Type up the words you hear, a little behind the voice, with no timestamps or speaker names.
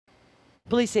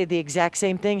Police say the exact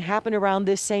same thing happened around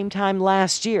this same time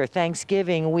last year,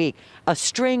 Thanksgiving week. A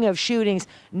string of shootings,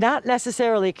 not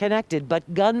necessarily connected,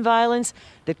 but gun violence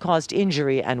that caused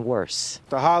injury and worse.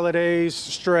 The holidays,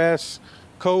 stress,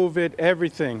 COVID,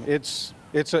 everything. It's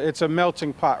a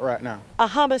melting pot right now. A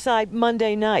homicide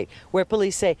Monday night where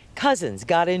police say cousins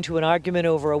got into an argument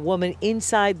over a woman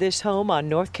inside this home on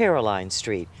North Caroline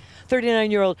Street.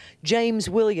 39-year-old James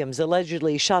Williams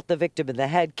allegedly shot the victim in the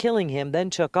head, killing him, then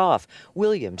took off.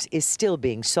 Williams is still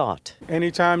being sought.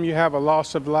 Anytime you have a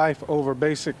loss of life over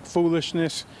basic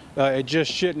foolishness, it just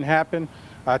shouldn't happen.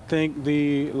 I think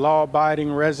the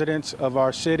law-abiding residents of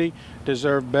our city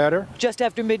deserve better. Just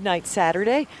after midnight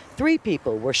Saturday, 3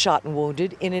 people were shot and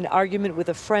wounded in an argument with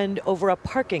a friend over a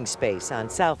parking space on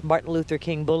South Martin Luther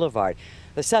King Boulevard.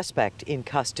 The suspect in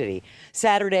custody.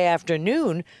 Saturday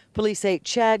afternoon, police say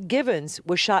Chad Givens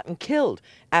was shot and killed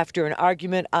after an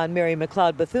argument on Mary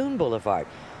McLeod Bethune Boulevard.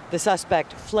 The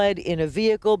suspect fled in a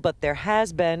vehicle, but there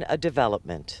has been a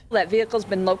development. That vehicle's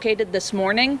been located this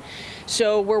morning,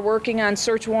 so we're working on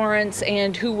search warrants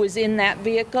and who was in that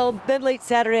vehicle. Then late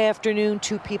Saturday afternoon,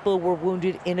 2 people were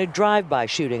wounded in a drive-by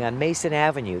shooting on Mason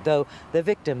Avenue, though the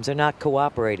victims are not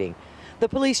cooperating. The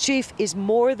police chief is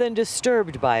more than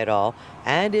disturbed by it all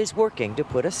and is working to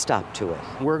put a stop to it.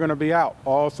 We're going to be out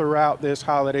all throughout this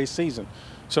holiday season.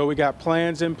 So we got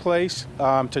plans in place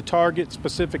to target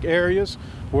specific areas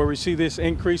where we see this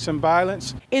increase in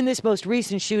violence. In this most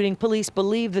recent shooting, police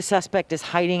believe the suspect is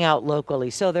hiding out locally,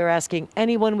 so they're asking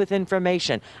anyone with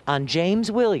information on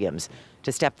James Williams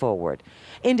to step forward.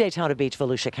 In Daytona Beach,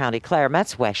 Volusia County, Claire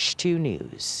Metz, WESH 2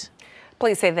 News.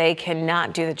 Police say they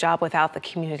cannot do the job without the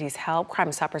community's help.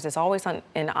 Crime Stoppers is always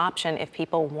an option if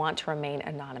people want to remain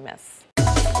anonymous.